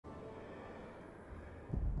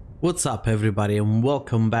What's up everybody and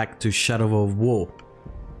welcome back to Shadow of War.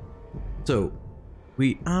 So,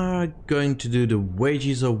 we are going to do the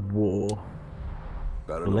Wages of War.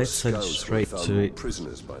 So let's head straight to it.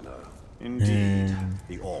 Prisoners by now. Indeed,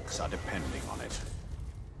 the orcs are depending on it.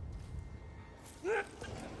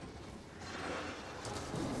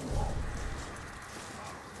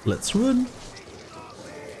 Let's run.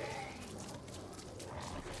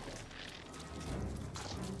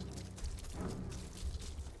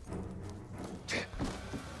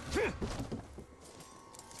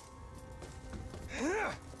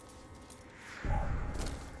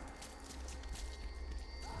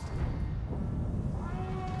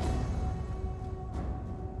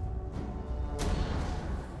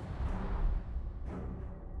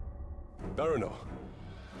 Baranor.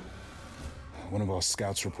 One of our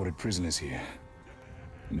scouts reported prisoners here,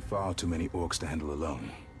 and far too many orcs to handle alone.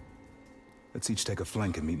 Let's each take a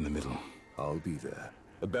flank and meet in the middle. I'll be there.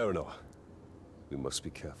 Baranor, we must be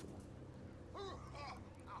careful.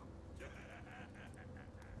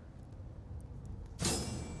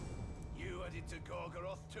 You headed to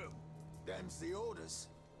Gorgoroth too? Them's the orders.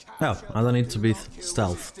 Oh, I don't need to be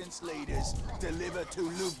stealth. Leaders deliver to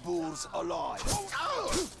Lugbuls alive. Ow.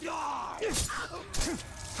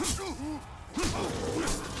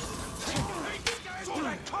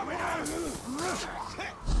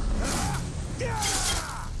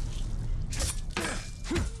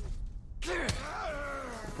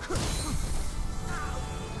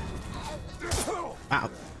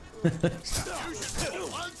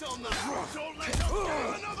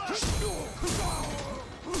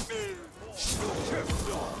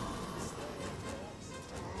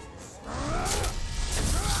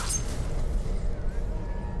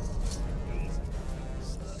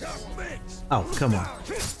 Oh, come on.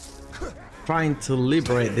 Trying to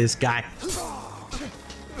liberate this guy.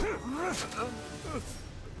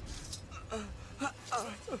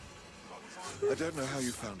 I don't know how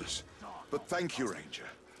you found us, but thank you, Ranger.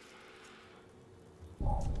 We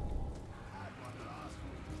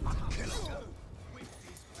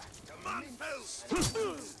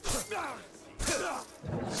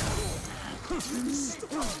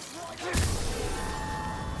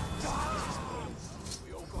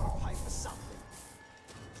all gotta pay for something.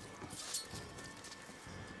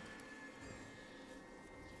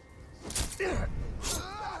 Did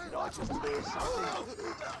I just hear something?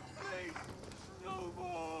 Please, no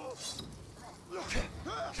more.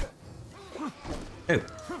 Oh.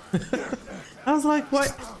 I was like, what?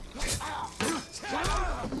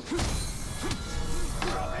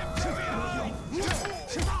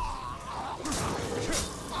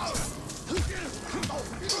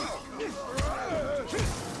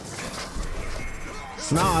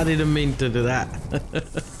 No, I didn't mean to do that.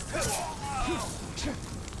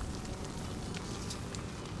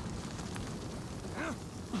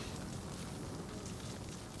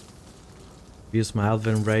 Use my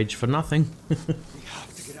Elven Rage for nothing. We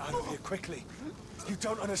have to get out of here quickly. You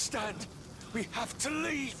don't understand. We have to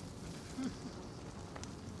leave.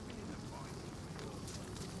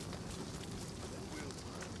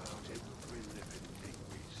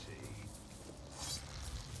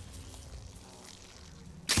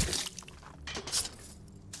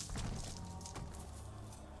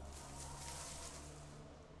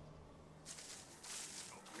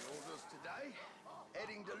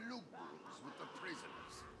 Heading to Lugbuls with the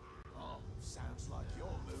prisoners. Oh, sounds like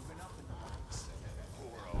you're moving up in the ranks.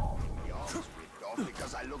 Poor old Yar's ripped off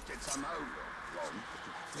because I looked at some ogre.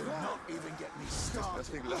 Do not even get me started.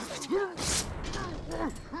 Nothing left.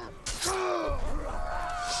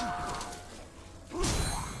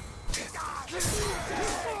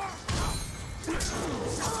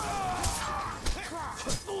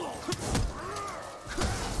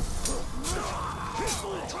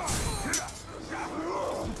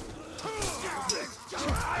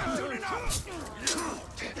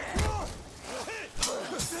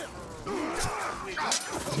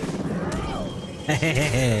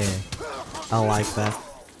 I like that.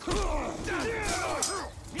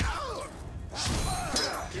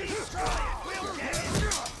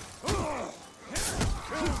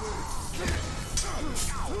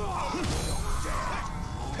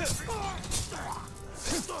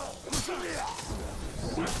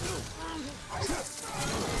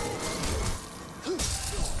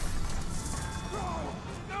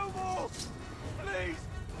 No more! Please!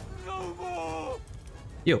 No more!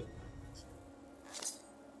 Yo.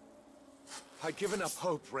 I'd given up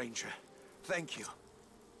hope, Ranger. Thank you.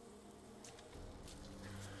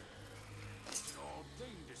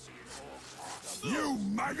 You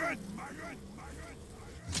maggot!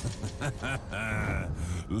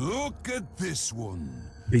 Look at this one.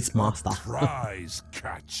 Beastmaster. Prize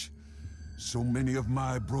catch. So many of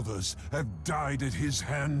my brothers have died at his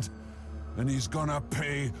hand, and he's gonna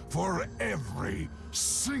pay for every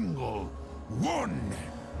single one.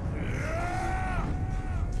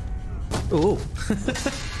 Oh,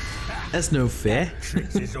 that's no fair.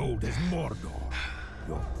 Trick's as old as Mordor.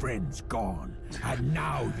 Your friend's gone, and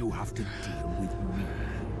now you have to deal with me.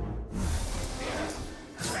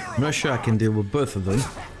 I'm not sure I can deal with both of them.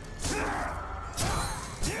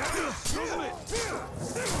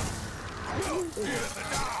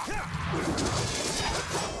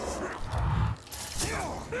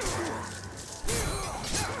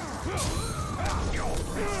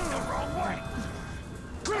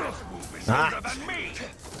 Ah.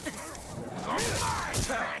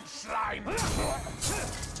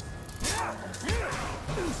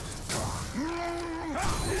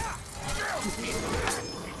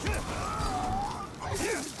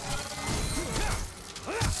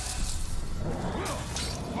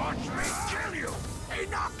 Watch me kill you!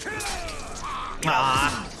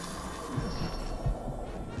 Ah.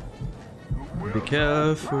 Be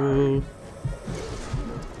careful.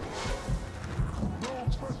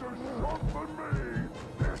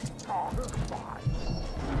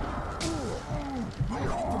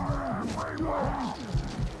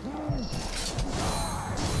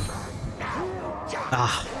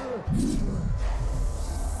 Ah.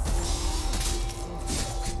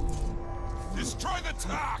 Destroy the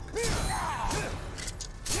talk!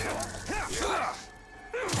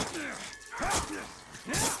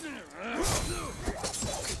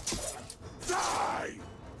 Die!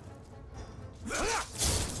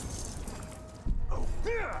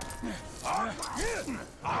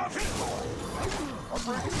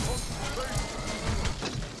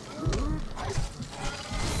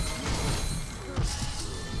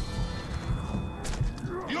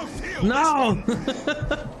 No!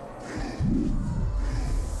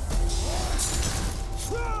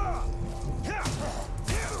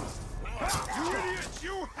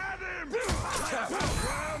 You had him!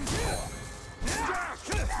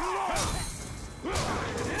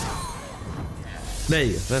 There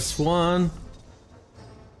you go, that's one.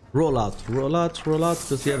 Roll out, roll out, roll out,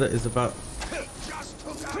 because the other is about.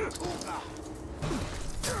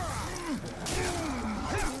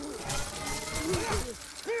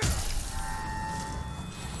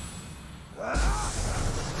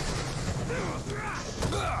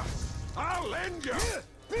 I'll end you!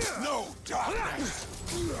 No darkness!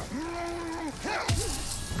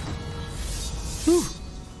 Whew.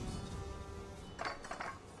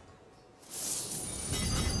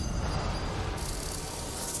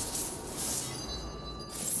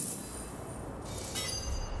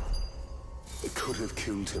 They could have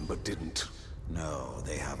killed him, but didn't. No,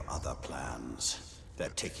 they have other plans. They're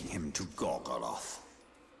taking him to Gorgoroth.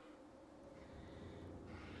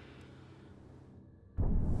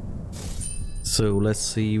 So let's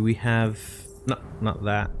see, we have no, not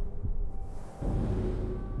that.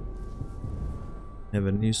 We have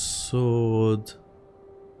a new sword.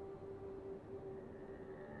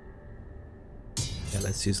 Yeah,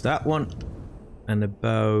 let's use that one. And a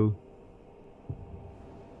bow.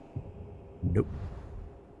 Nope.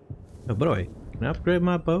 Oh, by the way, can I upgrade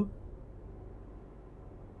my bow?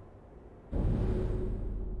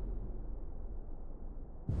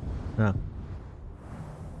 No.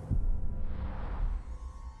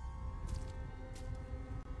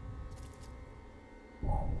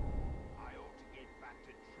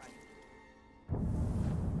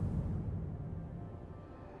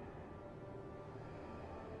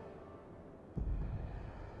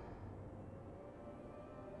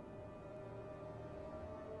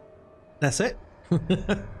 That's it.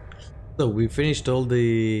 So we finished all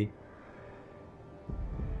the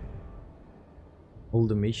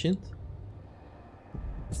missions.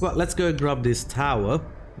 Well, let's go grab this tower.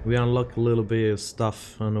 We unlock a little bit of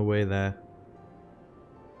stuff on the way there.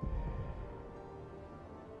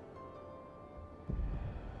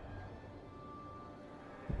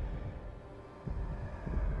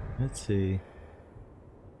 Let's see.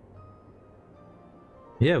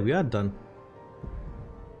 Yeah, we are done.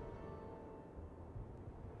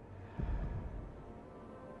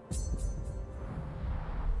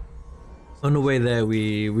 On the way there,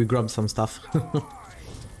 we grabbed some stuff.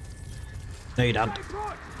 No, you don't.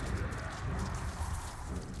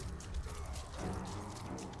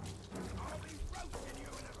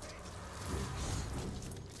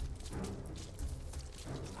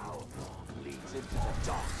 Leads into the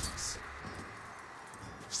darkness.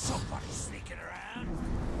 Somebody sneaking around.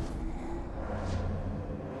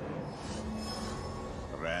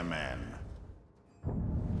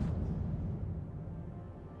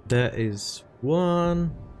 There is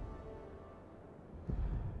one.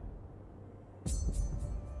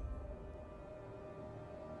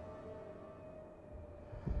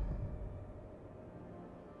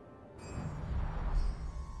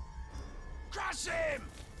 Crush him!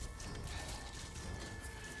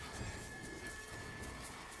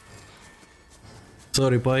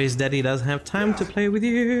 Sorry boys, daddy doesn't have time to play with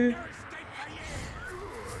you.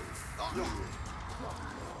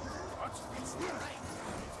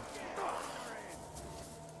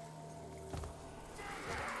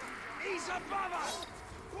 He's above us!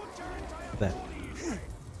 There.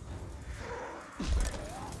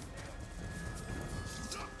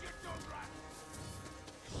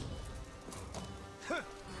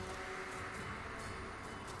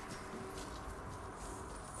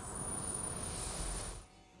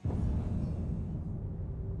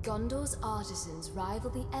 Gondor's artisans rival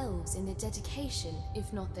the elves in their dedication,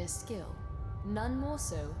 if not their skill. None more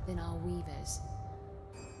so than our weavers.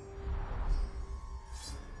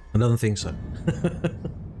 I don't think so.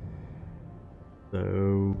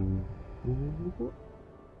 So...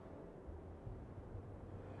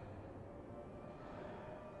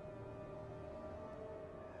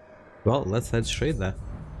 Well, let's head straight there.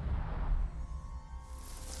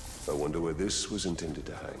 I wonder where this was intended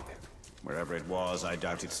to hang. Wherever it was, I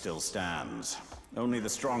doubt it still stands. Only the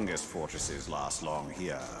strongest fortresses last long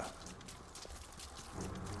here.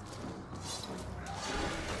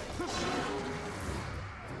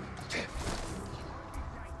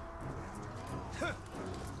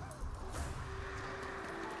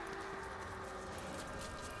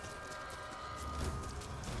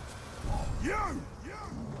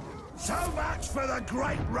 So much for the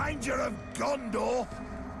Great Ranger of Gondor!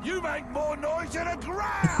 You make more noise than a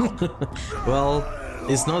ground! Well,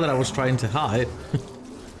 it's not that I was trying to hide.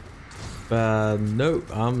 But no,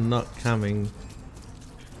 I'm not coming.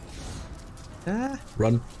 Ah,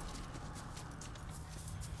 run.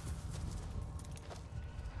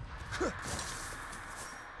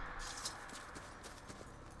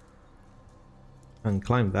 And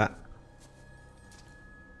climb that.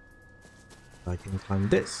 I can climb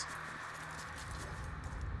this.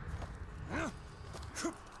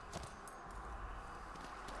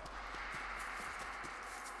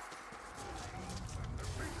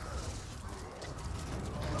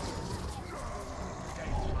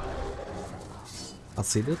 I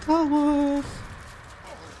see the tower.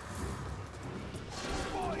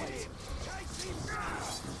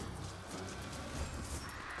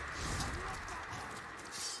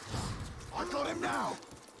 I got him now!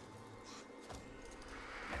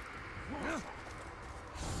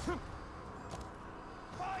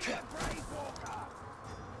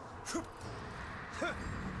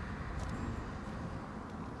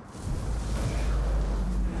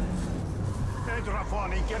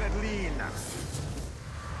 Edrafani, get it lean!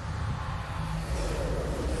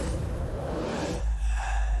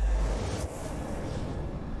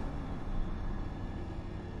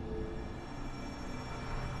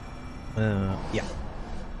 Yeah.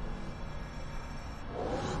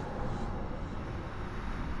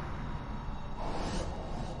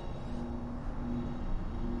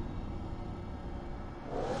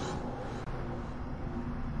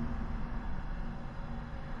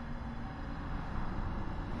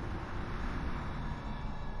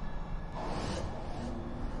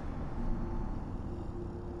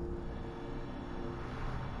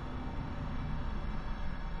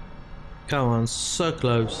 Come on, so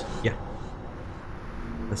close. Yeah.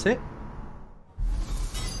 That's it.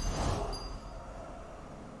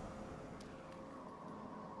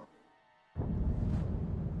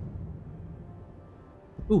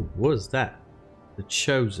 Ooh, what is that? The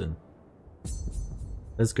Chosen.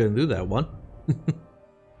 Let's go and do that one.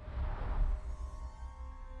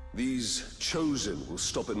 These chosen will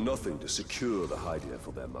stop at nothing to secure the Hydia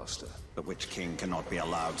for their master. The Witch King cannot be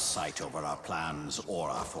allowed sight over our plans or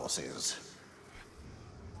our forces.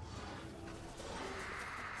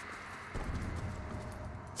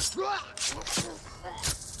 Be more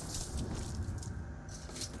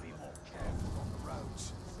careful on the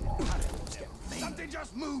roads. Something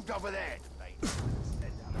just moved over there.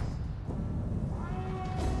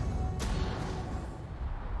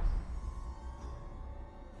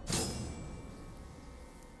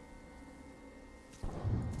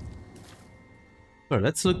 Alright,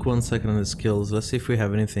 let's look 1 second on the skills. Let's see if we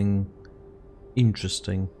have anything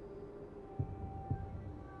interesting.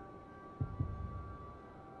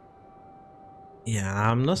 Yeah,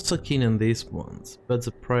 I'm not so keen on these ones. Birds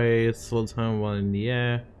of prey, full time while in the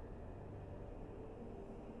air.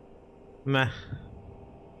 Meh.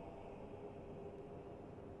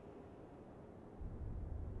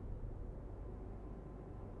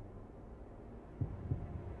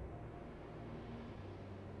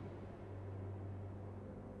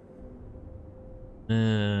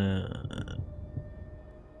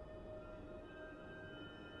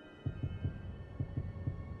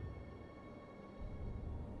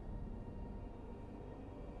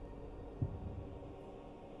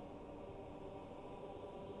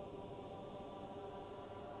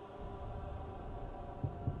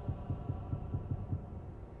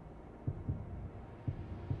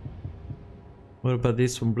 What about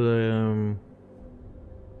this one?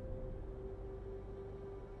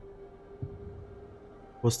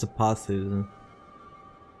 What's the path is?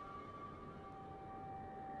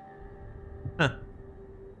 Huh.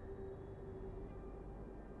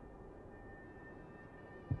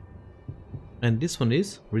 And this one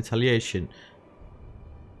is retaliation.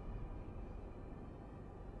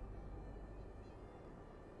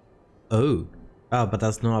 Oh, but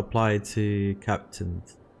that's not applied to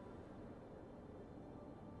captains.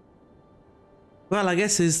 Well, I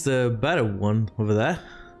guess it's the better one over there.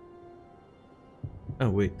 Oh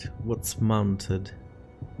wait, what's mounted?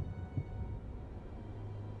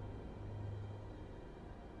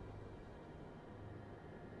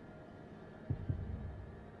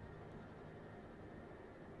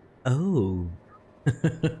 Oh.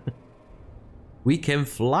 We can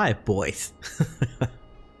fly, boys.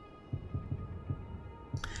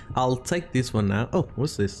 I'll take this one now. Oh,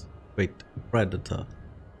 what's this? Wait, Predator.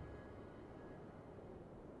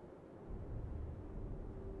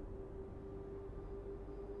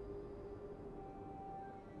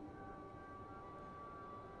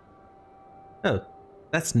 Oh,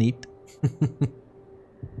 that's neat.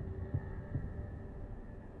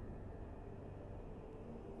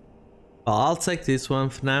 I'll take this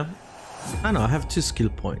one for now. I know I have 2 skill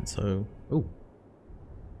points, so... Oh.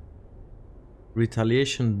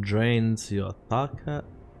 Retaliation drains your attacker.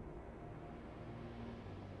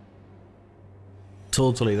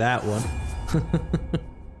 Totally that one.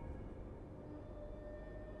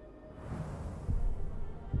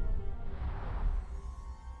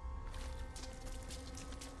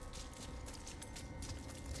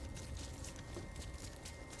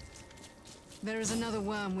 There is another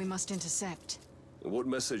worm we must intercept. What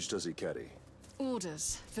message does he carry?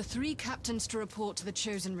 Orders for 3 captains to report to the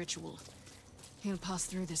chosen ritual. He'll pass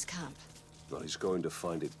through this camp. Well, he's going to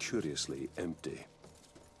find it curiously empty.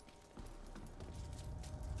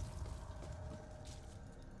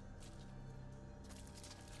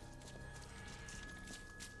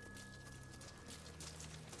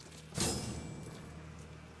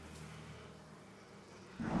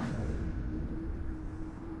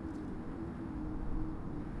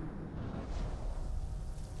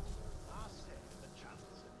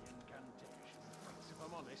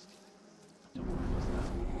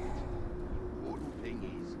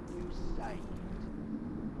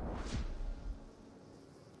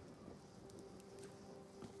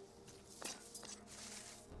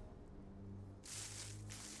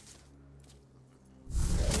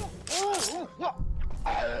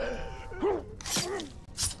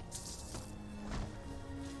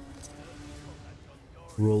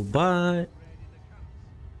 Roll by.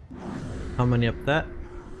 How many up that?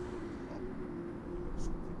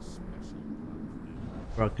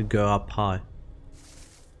 Or I could go up high.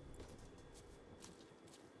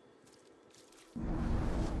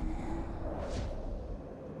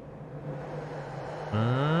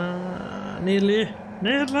 Nearly.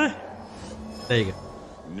 Nearly. There you go.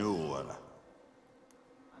 No.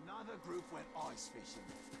 Another group went ice fishing.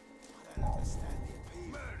 I don't understand the appeal.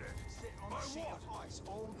 Murdered. Sit on a sheet of ice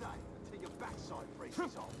all day until your backside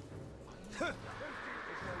freezes off. There's no ice.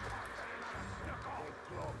 They're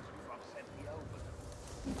clogs we've upset the Elven.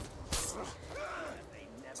 And they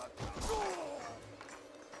never come.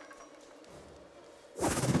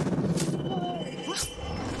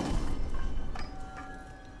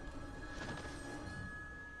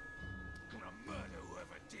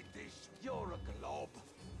 You're a glob.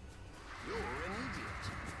 You're an idiot.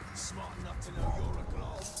 Smart enough to know you're a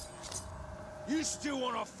glob. You still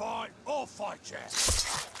want to fight? I'll fight you.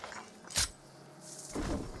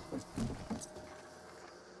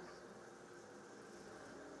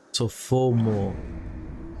 So 4 more. I'm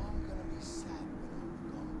gonna be sad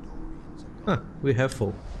when the Gondorians are gone. Huh, we have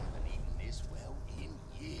 4. Haven't eaten this well in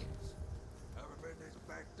years. Haven't been this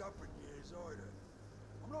backed up in years either.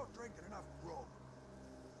 I'm not drinking enough grog.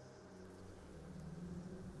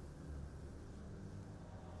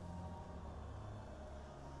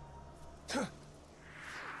 Come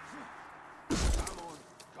on,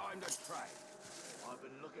 time to trade. I've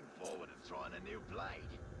been looking forward to trying a new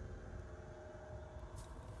blade.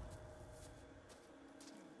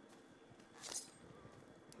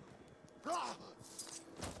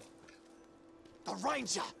 The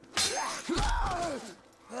Ranger!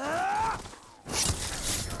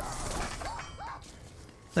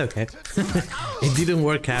 Okay. It didn't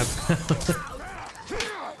work out.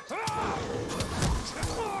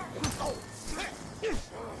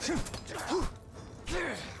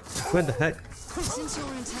 What the heck? Since your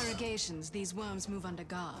interrogations, these worms move under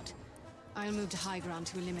guard. I'll move to high ground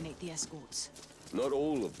to eliminate the escorts. Not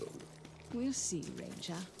all of them. We'll see,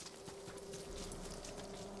 Ranger.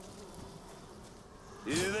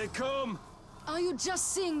 Here they come! Are you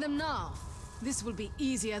just seeing them now? This will be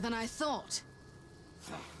easier than I thought.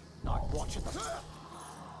 Like watching them.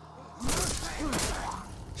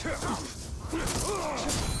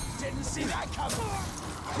 Didn't see that coming.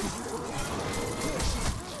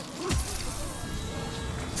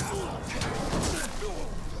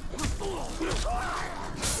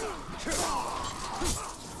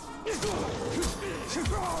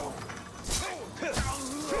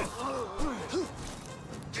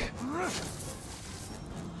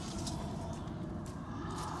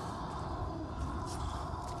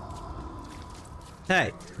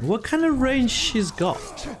 Hey, what kind of range she's got?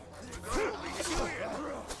 Here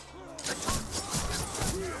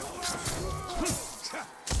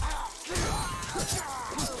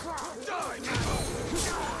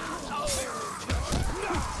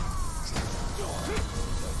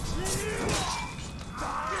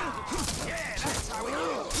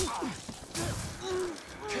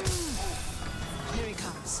he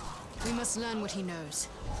comes. We must learn what he knows.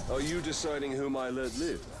 Are you deciding whom I let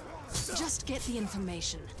live? Just get the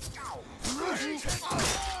information.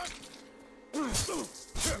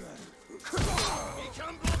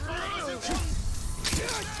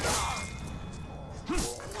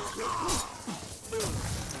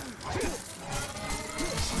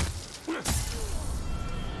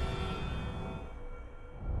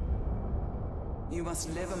 You must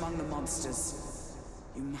live among the monsters.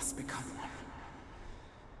 You must become one.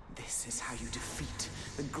 This is how you defeat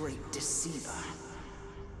the great deceiver.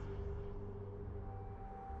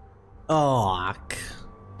 Oh,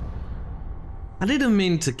 I didn't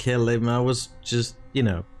mean to kill him. I was just, you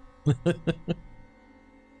know.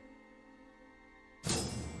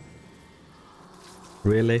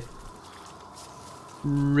 Really?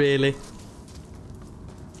 Really?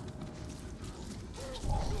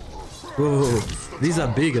 Whoa, these are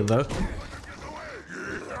bigger though.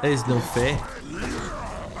 There is no fair.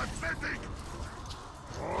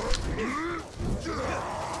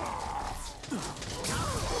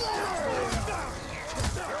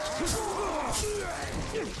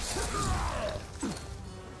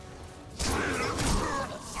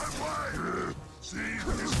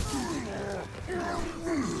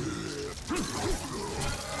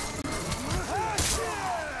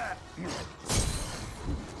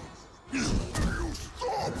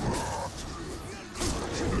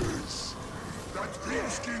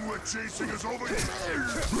 Chasing us over here.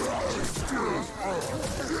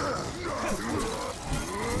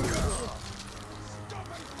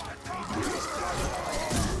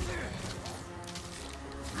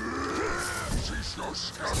 She's so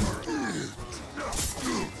scattered.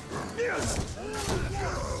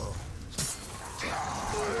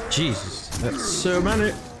 Jesus, that's so many.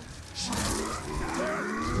 Here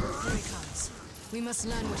he comes. We must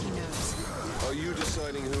learn what he knows. Are you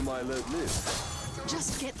deciding whom I let live?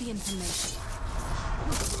 Just get the information.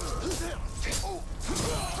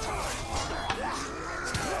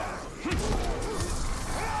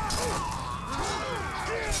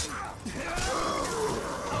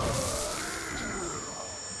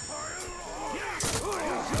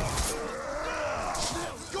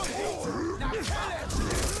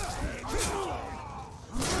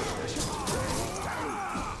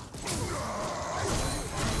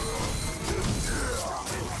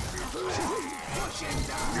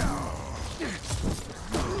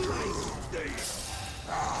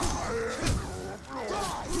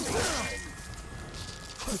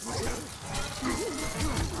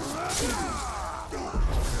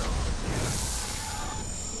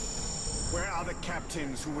 Where are the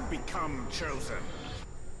captains who would become chosen?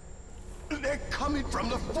 They're coming from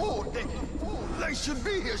the fort. They should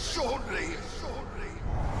be here shortly.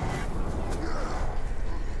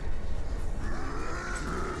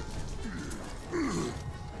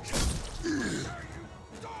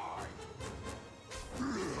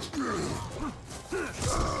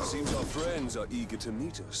 Seems our friends are eager to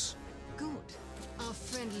meet us. Good. Our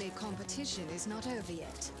friendly competition is not over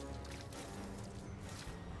yet.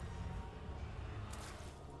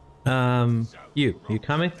 You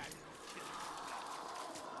coming?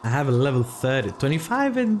 I have a level 30,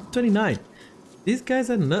 25 and 29. These guys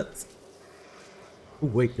are nuts. Oh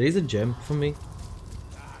wait, there is a gem for me.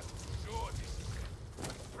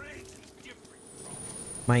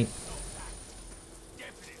 mate.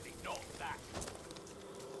 Definitely not that.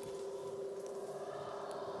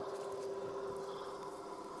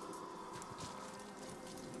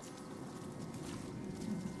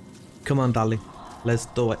 Come on, darling. Let's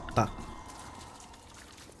do it.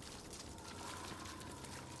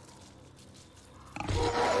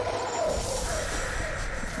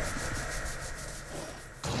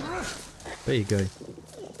 There you go.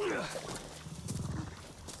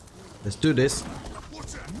 Let's do this.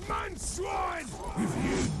 What a man swine! If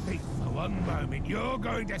you think for one moment you're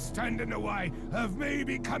going to stand in the way of me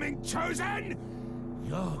becoming chosen,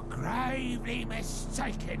 you're gravely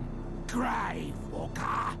mistaken, Grave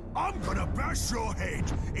Walker. I'm gonna bash your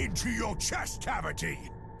head into your chest cavity.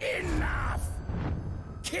 Enough!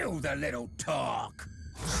 Kill the little talk.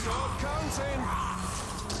 Stop counting.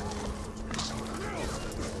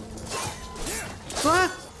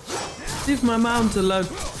 What? Leave my mount alone.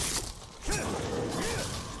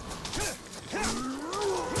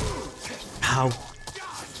 Ow.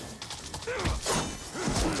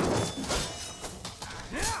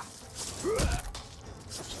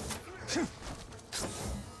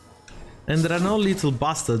 And there are no little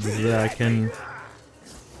bastards that I can...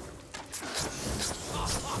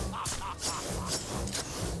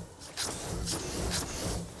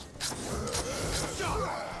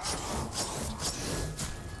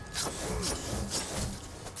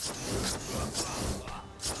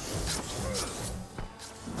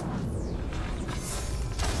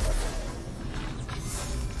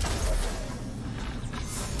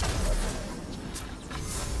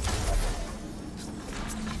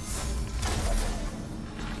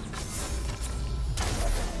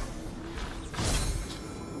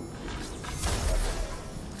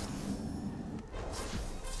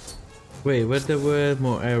 Wait, where there were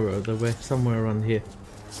more arrows? They were somewhere around here.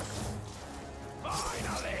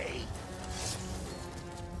 Finally!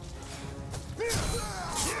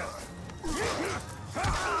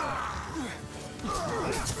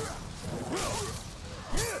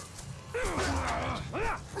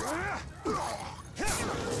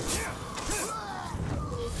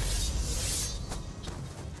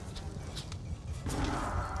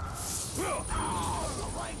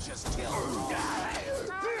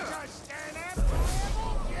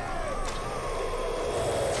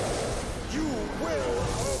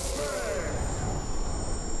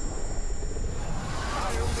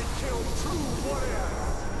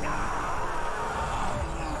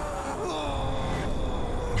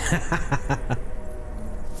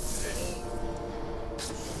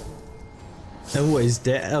 Oh, what is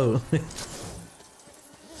that? Oh.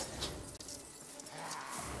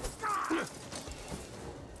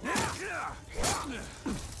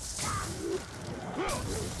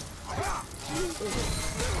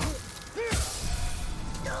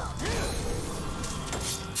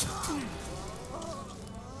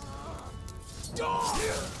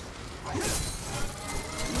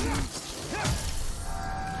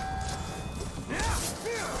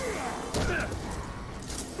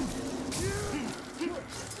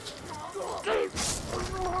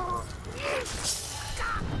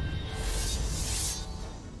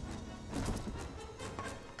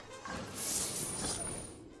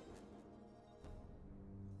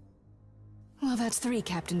 Well, that's 3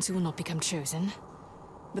 captains who will not become chosen.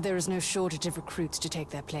 But there is no shortage of recruits to take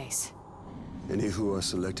their place. Any who are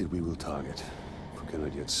selected we will target. If we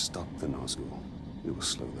cannot yet stop the Nazgul, we will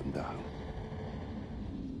slow them down.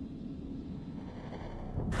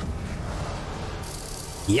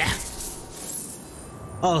 Yeah!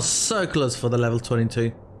 Oh, so close for the level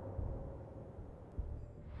 22.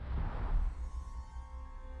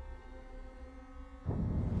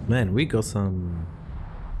 Man, we got some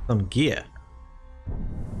gear.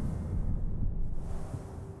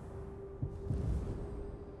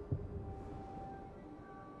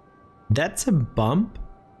 That's a bump.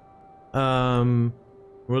 Roll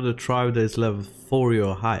the tribe that is level 40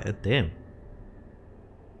 or higher. Damn.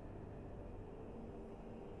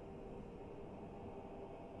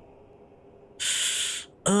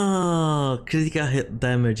 Oh, critical hit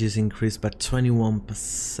damage is increased by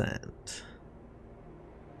 21%.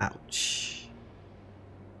 Ouch.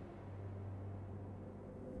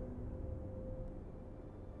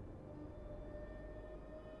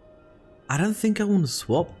 I don't think I want to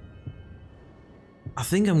swap. I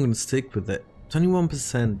think I'm going to stick with it.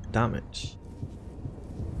 21% damage.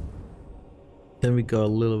 Then we got a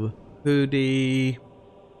little hoodie.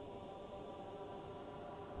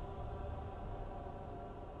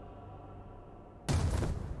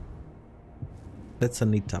 That's a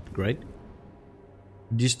neat upgrade.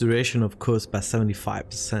 Reduce duration of course by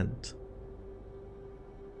 75%.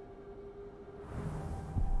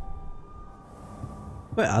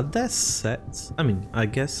 Wait, are there sets? I mean, I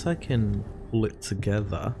guess I can pull it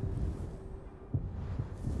together.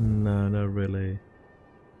 No, not really.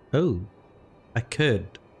 Oh, I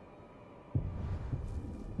could.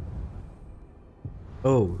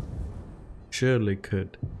 Oh, surely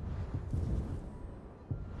could.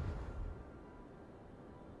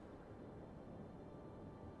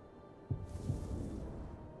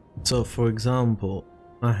 So, for example,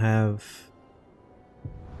 I have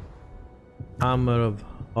Armor of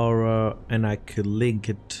Horror, and I could link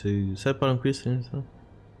it to Celebrimbor Christian.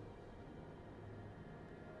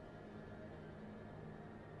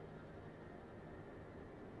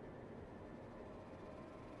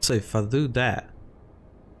 So if I do that,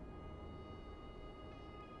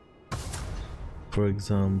 for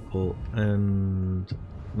example, and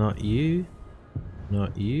not you,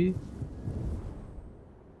 not you.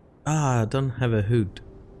 Ah, I don't have a hood.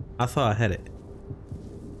 I thought I had it.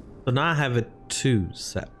 So now I have a 2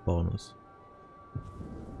 set bonus.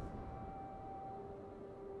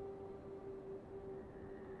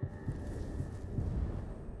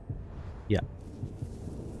 Yeah.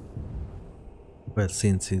 Well,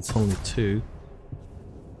 since it's only 2.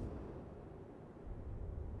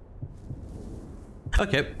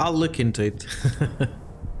 Okay, I'll look into it.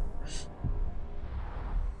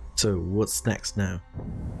 So what's next now?